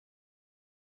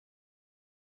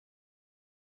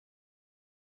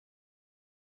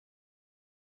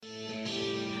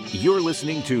You're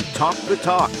listening to Talk the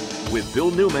Talk with Bill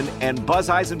Newman and Buzz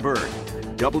Eisenberg,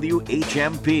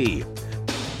 WHMP.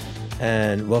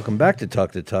 And welcome back to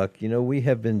Talk the Talk. You know, we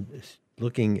have been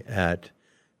looking at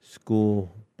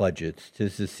school budgets.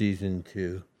 'Tis the season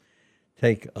to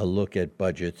take a look at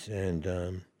budgets.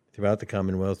 And throughout the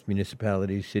Commonwealth,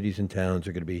 municipalities, cities, and towns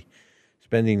are going to be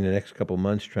spending the next couple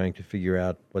months trying to figure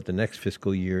out what the next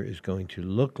fiscal year is going to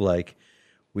look like.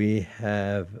 We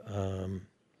have...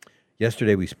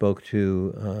 Yesterday, we spoke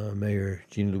to Mayor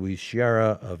Jean Louise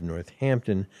Sciarra of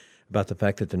Northampton about the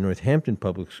fact that the Northampton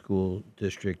Public School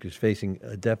District is facing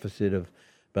a deficit of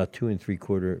about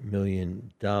 $2.75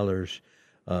 million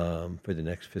for the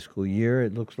next fiscal year.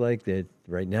 It looks like that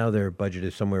right now their budget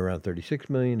is somewhere around $36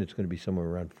 million. It's going to be somewhere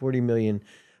around $40 million.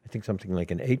 I think something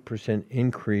like an 8%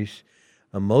 increase,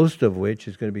 most of which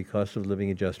is going to be cost of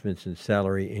living adjustments and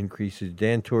salary increases.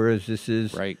 Dan Torres, this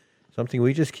is right. Something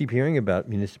we just keep hearing about.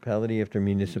 Municipality after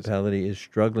municipality is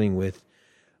struggling with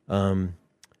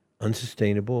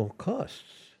unsustainable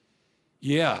costs.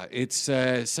 Yeah, it's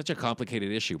such a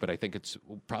complicated issue, but I think it's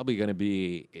probably going to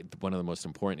be one of the most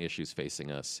important issues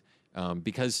facing us.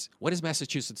 Because what is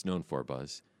Massachusetts known for,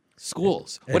 Buzz?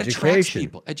 Schools. What attracts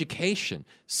people? Education.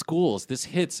 Schools. This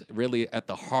hits really at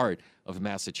the heart of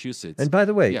Massachusetts. And by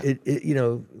the way, you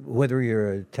know, whether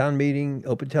you're a town meeting,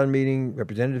 open town meeting,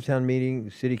 representative town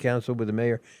meeting, city council with the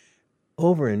mayor,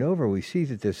 over and over we see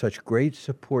that there's such great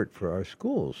support for our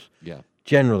schools. Yeah.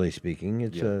 Generally speaking,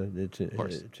 it's an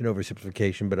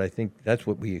oversimplification, but I think that's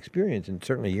what we experience. And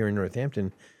certainly here in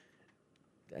Northampton,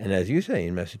 and as you say,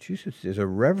 in Massachusetts, there's a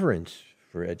reverence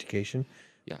for education.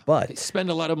 Yeah, but they spend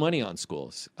a lot of money on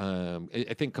schools.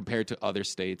 I think compared to other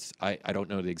states, I don't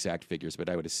know the exact figures, but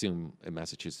I would assume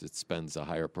Massachusetts spends a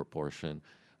higher proportion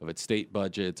of its state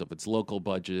budgets, of its local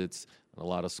budgets, on a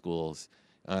lot of schools.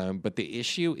 But the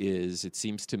issue is, it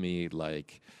seems to me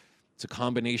like it's a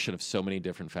combination of so many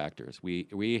different factors.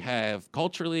 We have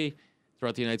culturally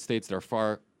throughout the United States, there are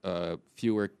far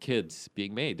fewer kids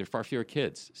being made. There are far fewer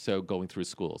kids going through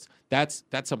schools. That's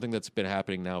something that's been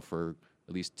happening now for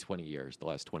at least 20 years, the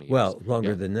last 20 years. Well,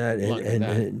 longer than that.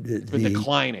 It's been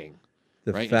declining.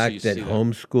 The right? fact that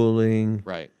homeschooling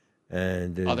right.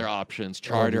 and other options,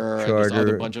 charter, and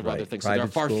there's a bunch of other things. So there are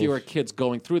far fewer kids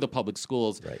going through the public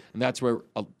schools, and that's where,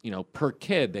 per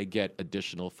kid, they get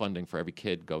additional funding for every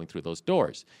kid going through those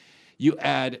doors. You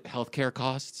add healthcare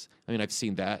costs. I mean, I've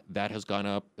seen that has gone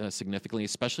up significantly,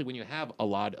 especially when you have a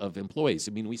lot of employees.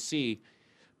 I mean, we see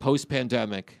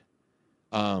post-pandemic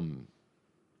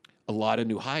a lot of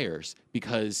new hires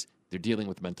because they're dealing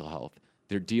with mental health.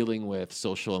 They're dealing with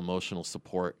social emotional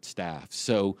support staff.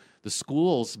 So the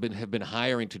schools have been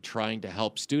hiring to trying to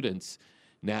help students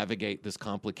navigate this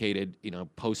complicated,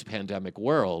 post-pandemic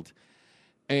world.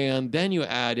 And then you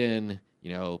add in,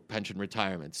 pension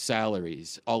retirement,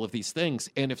 salaries, all of these things.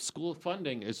 And if school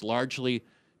funding is largely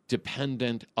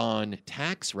dependent on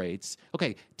tax rates,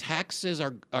 okay, taxes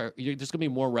there's going to be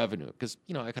more revenue because,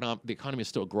 the economy is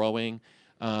still growing.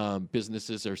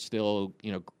 Businesses are still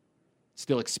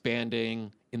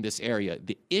expanding in this area.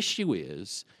 The issue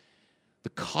is the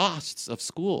costs of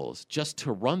schools just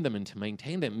to run them and to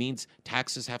maintain them means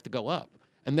taxes have to go up.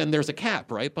 And then there's a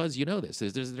cap, right, Buzz? You know this.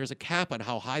 There's a cap on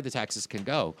how high the taxes can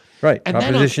go. Right. And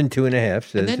Proposition 2.5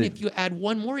 says. And then if you add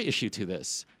one more issue to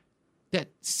this, that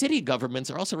city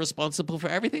governments are also responsible for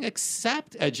everything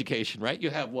except education, right? You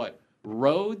have what?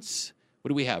 Roads. What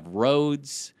do we have?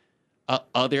 Roads.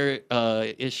 Other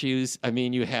issues. I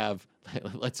mean, you have,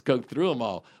 let's go through them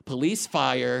all. Police,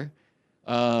 fire,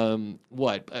 you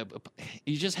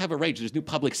just have a range. There's new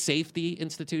public safety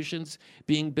institutions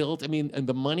being built. I mean, and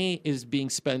the money is being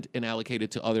spent and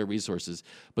allocated to other resources.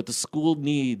 But the school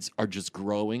needs are just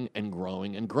growing and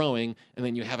growing and growing. And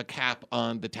then you have a cap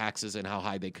on the taxes and how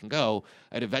high they can go.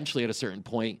 And eventually, at a certain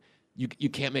point, you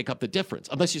can't make up the difference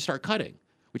unless you start cutting.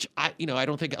 Which I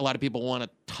don't think a lot of people want to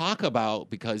talk about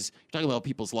because you're talking about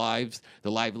people's lives,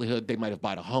 their livelihood. They might have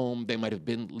bought a home. They might have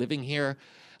been living here.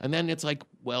 And then it's like,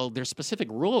 well, there's specific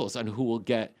rules on who will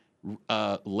get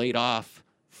laid off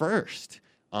first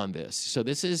on this. So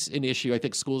this is an issue I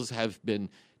think schools have been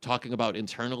talking about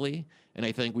internally. And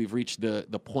I think we've reached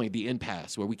the point, the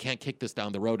impasse, where we can't kick this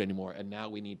down the road anymore. And now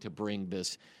we need to bring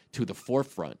this to the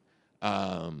forefront.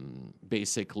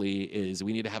 Basically is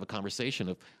we need to have a conversation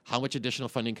of how much additional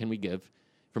funding can we give.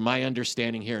 From my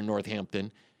understanding here in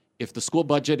Northampton, if the school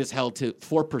budget is held to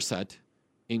 4%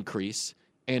 increase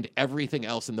and everything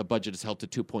else in the budget is held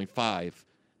to 2.5,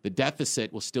 the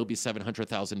deficit will still be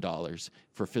 $700,000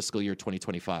 for fiscal year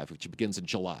 2025, which begins in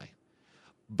July.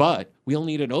 But we'll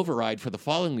need an override for the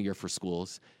following year for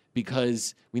schools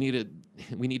because we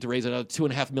need to raise another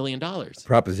 $2.5 million.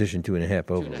 Proposition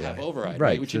 2.5 override. 2.5 override,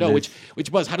 Right. Which So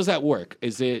which Buzz, how does that work?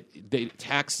 Is it the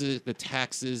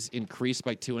taxes increased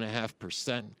by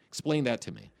 2.5%? Explain that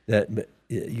to me. that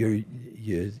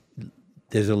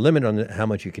there's a limit on how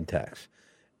much you can tax,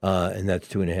 and that's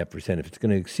 2.5%. If it's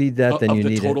going to exceed that, then you the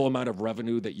need total amount of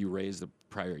revenue that you raised the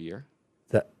prior year.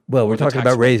 Well, we're the talking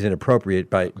tax about rate. raise and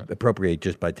appropriate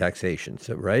just by taxation.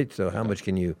 So right. So how much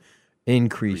can you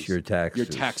increase your taxes? Your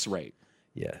tax rate.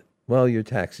 Yeah. Well, your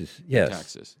taxes. Yes.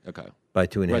 Taxes. Okay. By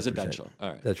 2.5%. Residential. All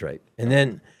right. That's right. And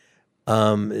then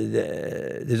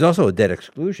there's also a debt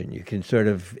exclusion. You can sort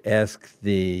of ask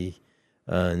in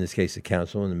this case, the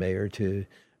council and the mayor to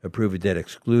approve a debt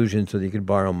exclusion so that you can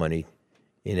borrow money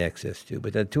in excess to.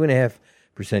 But that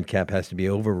 2.5% cap has to be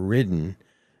overridden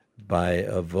by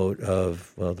a vote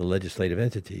of the legislative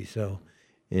entity. So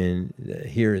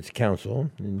here it's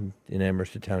council in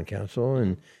Amherst, the town council,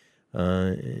 and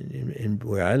in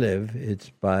where I live, it's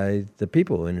by the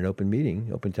people in an open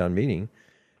town meeting,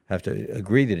 have to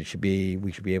agree that we should be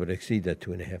able to exceed that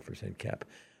 2.5% cap,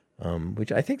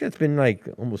 which I think that's been like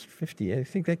almost 50. I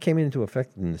think that came into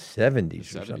effect in the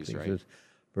 70s or something. Right. So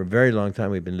for a very long time,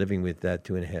 we've been living with that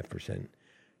 2.5%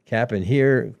 cap. And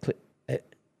here,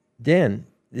 Dan,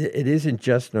 it isn't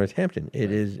just Northampton. It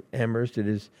is Amherst. It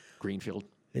is Greenfield,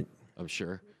 I'm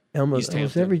sure. almost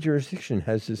Hampton. every jurisdiction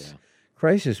has this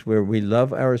crisis where we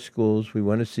love our schools. We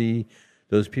want to see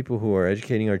those people who are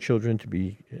educating our children to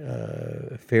be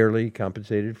fairly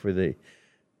compensated for the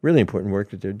really important work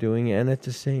that they're doing. And at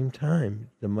the same time,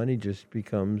 the money just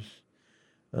becomes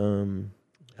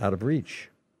out of reach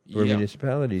for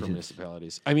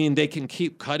municipalities. I mean, they can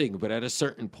keep cutting, but at a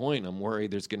certain point, I'm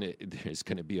worried there's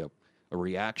gonna be a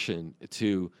reaction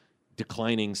to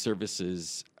declining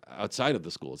services outside of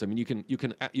the schools. I mean,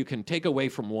 you can take away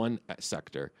from one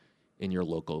sector in your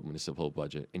local municipal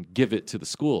budget and give it to the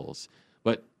schools,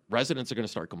 but residents are going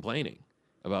to start complaining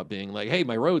about being like, "Hey,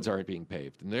 my roads aren't being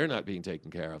paved and they're not being taken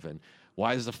care of, and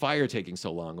why is the fire taking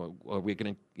so long? Are we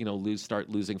going to start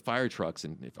losing fire trucks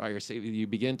and fire safety?" You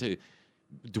begin to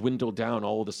dwindle down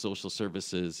all the social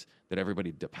services that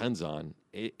everybody depends on.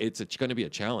 It's going to be a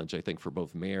challenge, I think, for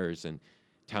both mayors and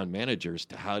town managers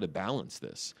to how to balance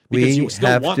this, because you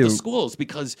still want the schools,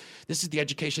 because this is the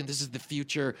education, this is the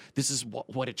future, this is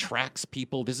what attracts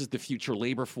people, this is the future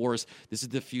labor force, this is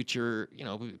the future.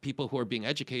 People who are being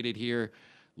educated here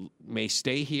may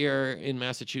stay here in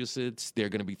Massachusetts. They're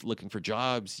going to be looking for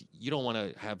jobs. You don't want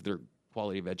to have their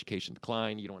quality of education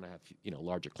decline. You don't want to have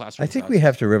larger classrooms. I think we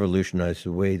have to revolutionize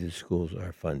the way the schools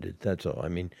are funded. That's all. I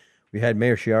mean, we had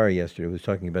Mayor Chiari yesterday who was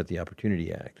talking about the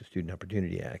Opportunity Act, the Student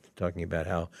Opportunity Act, talking about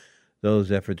how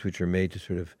those efforts which are made to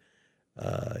sort of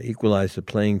equalize the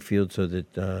playing field so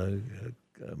that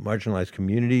marginalized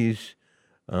communities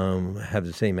have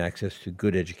the same access to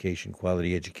good education,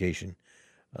 quality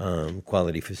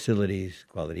facilities,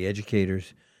 quality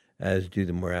educators, as do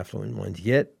the more affluent ones.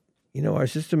 Yet, our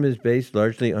system is based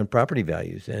largely on property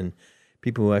values and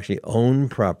people who actually own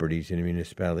properties in a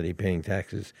municipality paying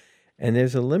taxes. And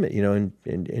there's a limit,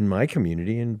 in my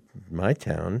community, in my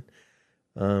town,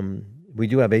 we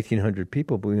do have 1,800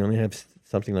 people, but we only have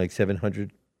something like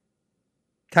 700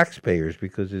 taxpayers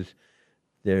because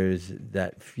there's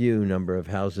that few number of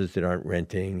houses that aren't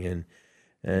renting, and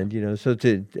so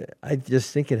I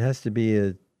just think it has to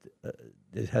be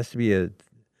a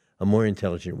more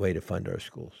intelligent way to fund our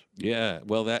schools. Yeah,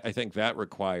 well, I think that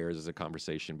requires a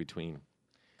conversation between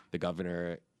the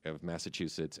governor of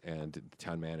Massachusetts and the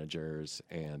town managers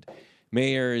and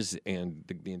mayors, and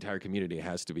the entire community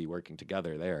has to be working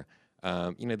together there.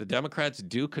 The Democrats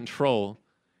do control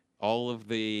all of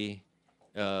the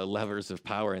levers of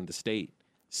power in the state.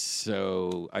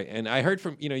 So I heard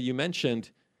from, you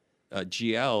mentioned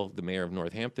GL, the mayor of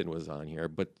Northampton, was on here,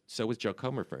 but so was Joe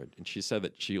Comerford. And she said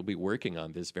that she'll be working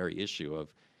on this very issue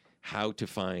of how to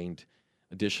find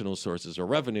additional sources of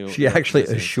revenue. She actually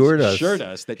assured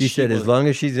us that she said as long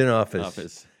as she's in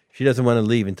office, she doesn't want to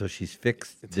leave until she's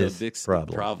fixed this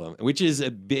problem. Which is a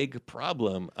big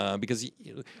problem, because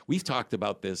we've talked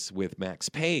about this with Max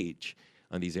Page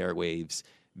on these airwaves,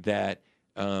 that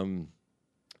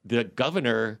the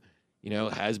governor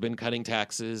has been cutting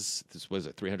taxes. This was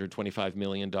 $325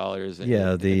 million.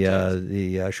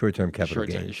 The short-term capital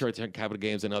gains. Short-term capital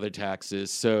gains and other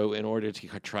taxes. So in order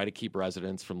to try to keep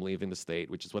residents from leaving the state,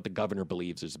 which is what the governor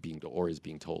believes is being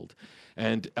told.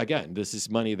 And again, this is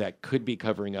money that could be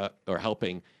covering up or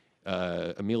helping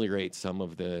ameliorate some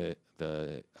of the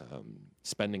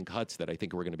spending cuts that I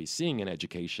think we're going to be seeing in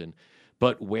education.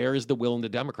 But where is the will in the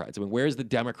Democrats? I mean, where is the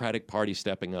Democratic Party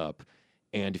stepping up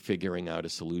and figuring out a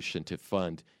solution to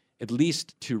fund at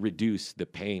least to reduce the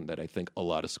pain that I think a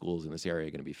lot of schools in this area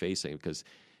are going to be facing, because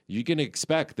you're going to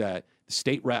expect that the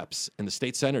state reps and the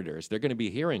state senators, they're going to be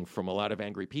hearing from a lot of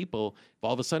angry people if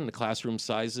all of a sudden the classroom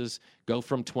sizes go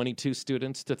from 22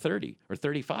 students to 30 or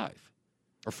 35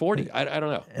 or 40. I don't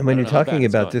know. And when you're talking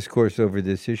about discourse over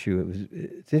this issue,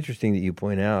 it's interesting that you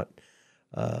point out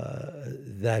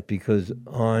that, because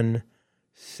on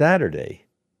Saturday,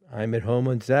 I'm at home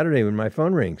on Saturday when my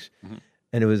phone rings,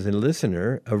 and it was a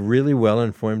listener, a really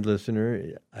well-informed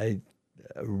listener, a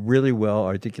really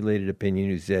well-articulated opinion,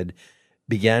 who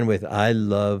began with, "I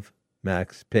love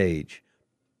Max Page,"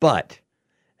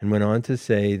 and went on to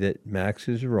say that Max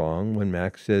is wrong when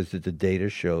Max says that the data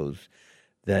shows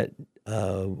that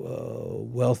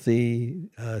wealthy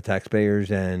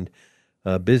taxpayers and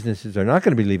businesses are not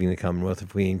going to be leaving the Commonwealth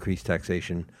if we increase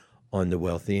taxation on the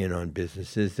wealthy and on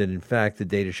businesses. That, in fact, the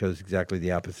data shows exactly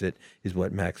the opposite is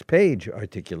what Max Page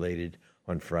articulated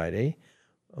on Friday,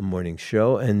 a morning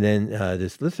show. And then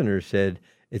this listener said,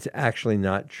 it's actually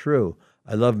not true.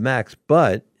 I love Max,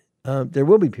 but there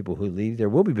will be people who leave. There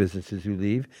will be businesses who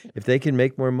leave. If they can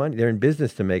make more money, they're in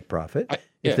business to make profit.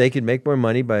 If they can make more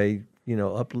money by,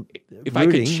 if I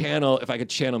could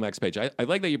channel Max Page, I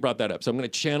like that you brought that up. So I'm going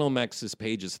to channel Max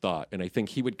Page's thought, and I think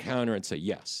he would counter and say,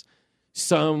 yes,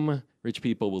 some rich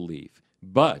people will leave,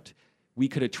 but we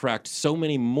could attract so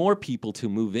many more people to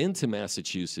move into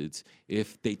Massachusetts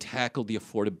if they tackled the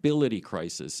affordability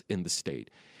crisis in the state.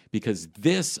 Because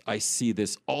I see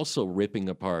this also ripping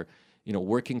apart,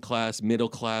 working class, middle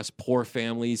class, poor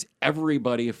families,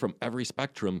 everybody from every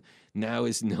spectrum now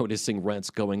is noticing rents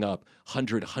going up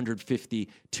 $100, $150,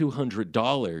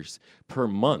 $200 per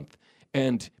month.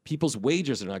 And people's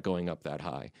wages are not going up that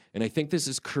high. And I think this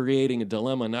is creating a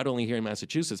dilemma, not only here in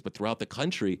Massachusetts, but throughout the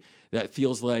country, that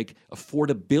feels like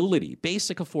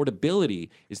basic affordability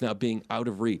is now being out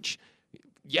of reach.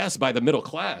 Yes, by the middle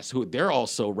class, who they're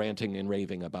also ranting and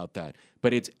raving about that.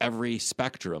 But it's every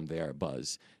spectrum there,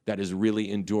 Buzz, that is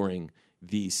really enduring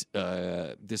this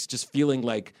just feeling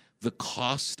like the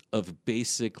cost of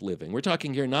basic living. We're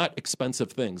talking here not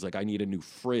expensive things like I need a new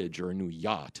fridge or a new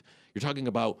yacht. You're talking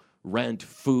about rent,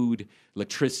 food,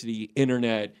 electricity,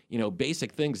 internet,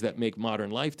 basic things that make modern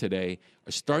life today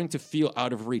are starting to feel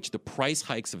out of reach. The price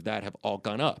hikes of that have all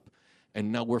gone up.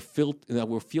 And now we're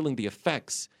feeling the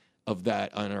effects of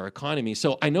that on our economy.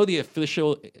 So I know the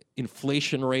official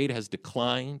inflation rate has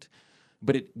declined,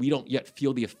 but we don't yet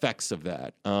feel the effects of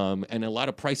that. And a lot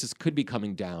of prices could be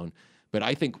coming down. But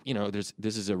I think,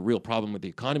 this is a real problem with the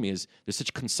economy is there's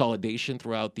such consolidation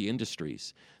throughout the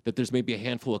industries that there's maybe a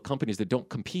handful of companies that don't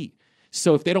compete.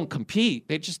 So if they don't compete,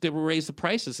 they will raise the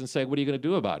prices and say, what are you going to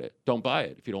do about it? Don't buy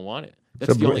it if you don't want it.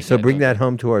 So bring that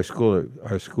home to our school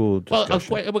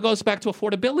discussion. Well, it goes back to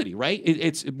affordability, right?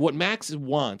 It's what Max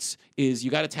wants is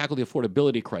you got to tackle the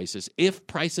affordability crisis. If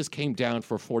prices came down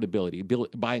for affordability,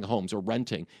 buying homes or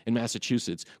renting in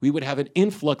Massachusetts, we would have an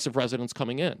influx of residents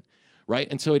coming in. Right.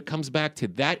 And so it comes back to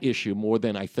that issue more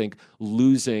than I think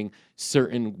losing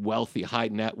certain wealthy, high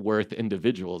net worth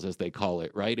individuals, as they call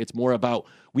it. Right. It's more about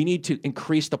we need to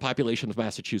increase the population of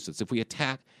Massachusetts. If we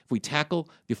tackle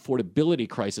the affordability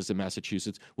crisis in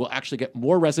Massachusetts, we'll actually get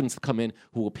more residents to come in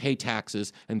who will pay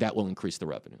taxes, and that will increase the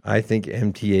revenue. I think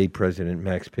MTA President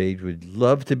Max Page would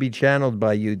love to be channeled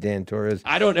by you, Dan Torres.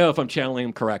 I don't know if I'm channeling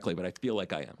him correctly, but I feel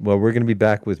like I am. Well, we're going to be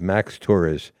back with Max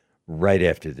Torres right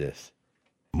after this.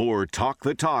 More Talk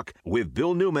the Talk with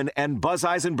Bill Newman and Buzz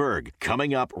Eisenberg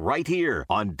coming up right here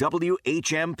on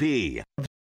WHMP.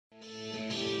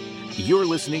 You're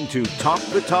listening to Talk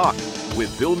the Talk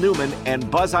with Bill Newman and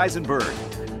Buzz Eisenberg,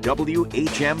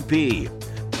 WHMP.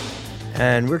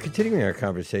 And we're continuing our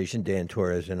conversation, Dan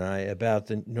Torres and I, about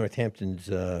the Northampton's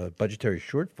budgetary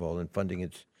shortfall in funding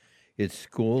its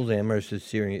schools. Amherst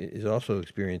is also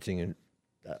experiencing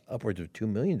upwards of $2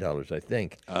 million, I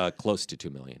think. Close to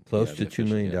 $2 million. Close to $2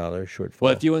 million shortfall.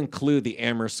 Well, if you include the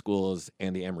Amherst schools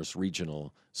and the Amherst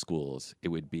regional schools, it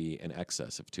would be in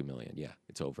excess of $2 million. Yeah,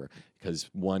 it's over.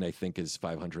 Because one, I think, is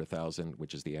 $500,000,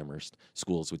 which is the Amherst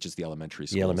schools, which is the elementary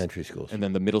schools. The elementary schools. And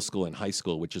then the middle school and high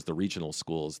school, which is the regional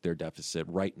schools, their deficit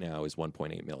right now is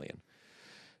 $1.8 million,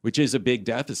 which is a big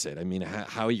deficit. I mean,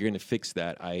 how are you going to fix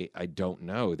that? I don't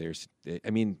know.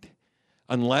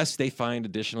 Unless they find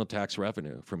additional tax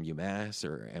revenue from UMass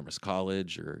or Amherst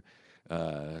College or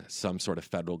some sort of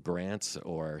federal grants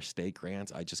or state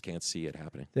grants, I just can't see it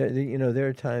happening. There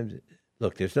are times,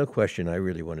 look, there's no question I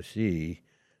really want to see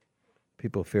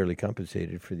people fairly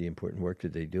compensated for the important work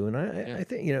that they do. And I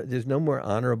think, there's no more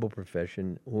honorable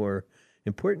profession or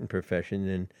important profession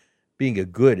than being a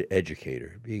good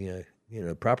educator, being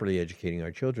properly educating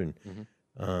our children. Mm-hmm.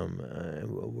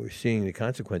 We're seeing the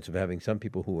consequence of having some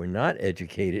people who are not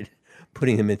educated,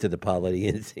 putting them into the polity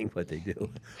and seeing what they do.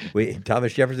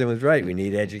 Thomas Jefferson was right. We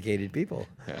need educated people.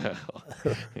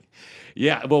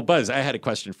 Yeah. Well, Buzz, I had a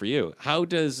question for you. How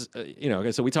does,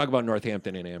 okay, so we talk about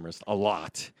Northampton and Amherst a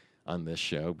lot on this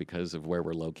show because of where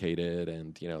we're located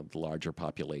and, the larger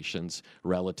populations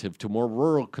relative to more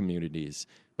rural communities.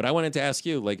 But I wanted to ask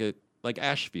you, like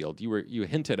Ashfield, you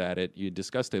hinted at it, you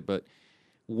discussed it, but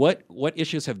what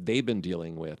issues have they been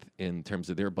dealing with in terms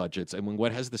of their budgets? I mean,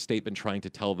 what has the state been trying to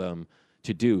tell them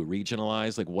to do?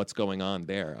 Regionalize? Like, what's going on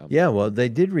there? Yeah, well, they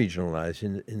did regionalize.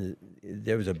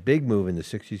 There was a big move in the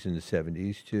 60s and the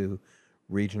 70s to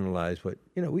regionalize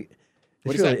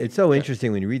it's so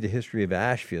interesting when you read the history of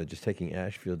Ashfield, just taking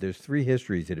Ashfield. There's 3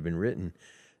 histories that have been written.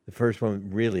 The first one,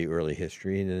 really early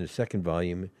history, and then the second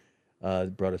volume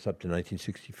brought us up to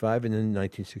 1965, and then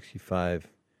 1965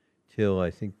 till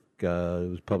I think it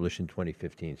was published in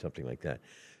 2015, something like that.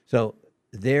 So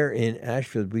there in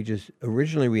Ashfield,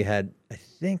 originally we had, I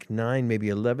think, 9, maybe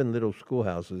 11 little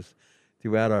schoolhouses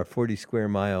throughout our 40 square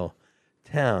mile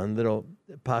town, little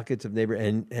pockets of neighbor,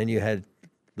 and you had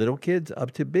little kids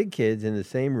up to big kids in the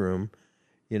same room,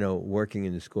 working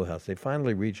in the schoolhouse. They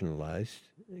finally regionalized,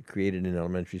 created an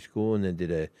elementary school, and then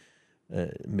did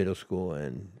a middle school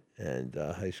and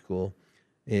high school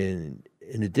in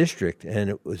a district, and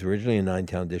it was originally a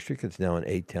 9-town district. It's now an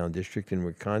 8-town district, and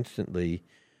we're constantly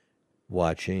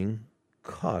watching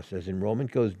costs. As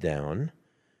enrollment goes down,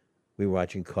 we're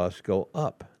watching costs go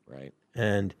up. Right.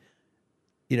 And,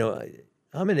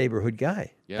 I'm a neighborhood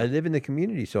guy. Yeah. I live in the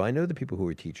community, so I know the people who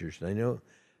are teachers. And I know,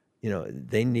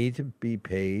 they need to be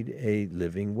paid a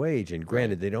living wage. And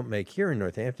granted, They don't make here in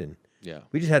Northampton. Yeah.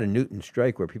 We just had a Newton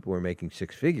strike where people were making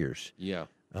 6 figures. Yeah.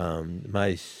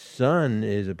 My son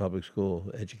is a public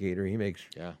school educator. He makes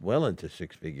well into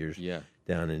 6 figures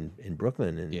down in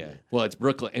Brooklyn. And, well, it's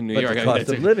Brooklyn in New but York. the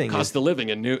cost of living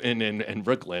in Newton and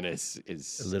Brooklyn is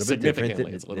a little bit different than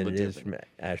it is different. from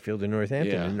Ashfield and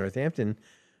Northampton. Yeah. In Northampton,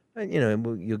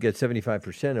 you'll get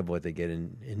 75% of what they get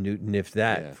in Newton, if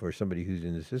that, for somebody who's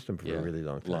in the system for a really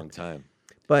long time.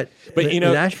 But in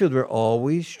Ashfield, we're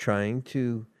always trying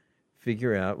to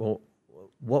figure out, well,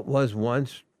 what was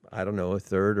once, I don't know, a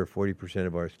third or 40%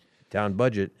 of our town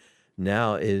budget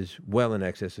now is well in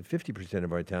excess of 50%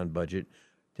 of our town budget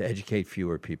to educate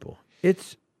fewer people.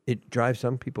 It drives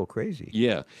some people crazy.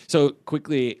 Yeah. So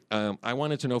quickly, I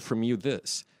wanted to know from you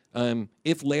this.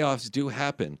 If layoffs do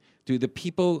happen, do the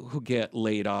people who get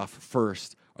laid off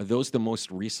first, are those the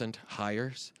most recent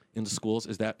hires in the schools?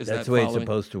 That's the way it's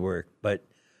supposed to work. But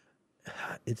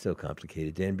it's so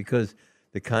complicated, Dan, because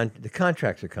the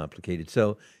contracts are complicated.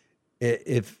 So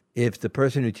if the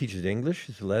person who teaches English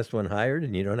is the last one hired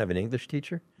and you don't have an English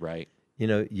teacher, right?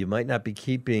 You might not be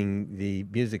keeping the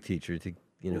music teacher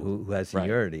who has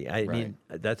seniority. Right. I mean,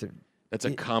 that's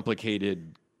a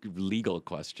complicated legal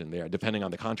question there, depending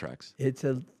on the contracts. It's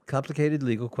a complicated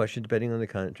legal question depending on the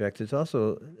contracts. It's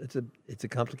also it's a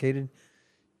complicated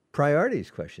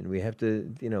priorities question. We have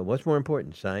to, what's more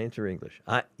important, science or English?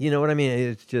 You know what I mean?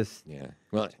 It's just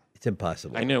Well, it's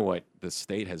impossible. I know what the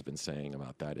state has been saying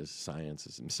about that is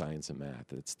science and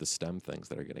math. It's the STEM things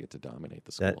that are going to get to dominate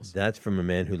the schools. That's from a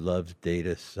man who loves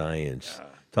data science,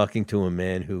 talking to a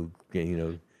man who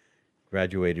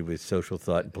graduated with social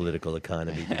thought and political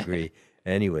economy degree.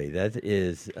 Anyway, that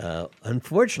is,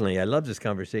 unfortunately, I love this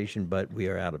conversation, but we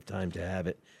are out of time to have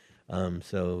it.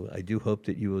 So I do hope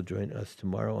that you will join us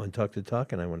tomorrow on Talk to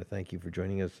Talk, and I want to thank you for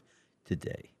joining us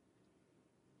today.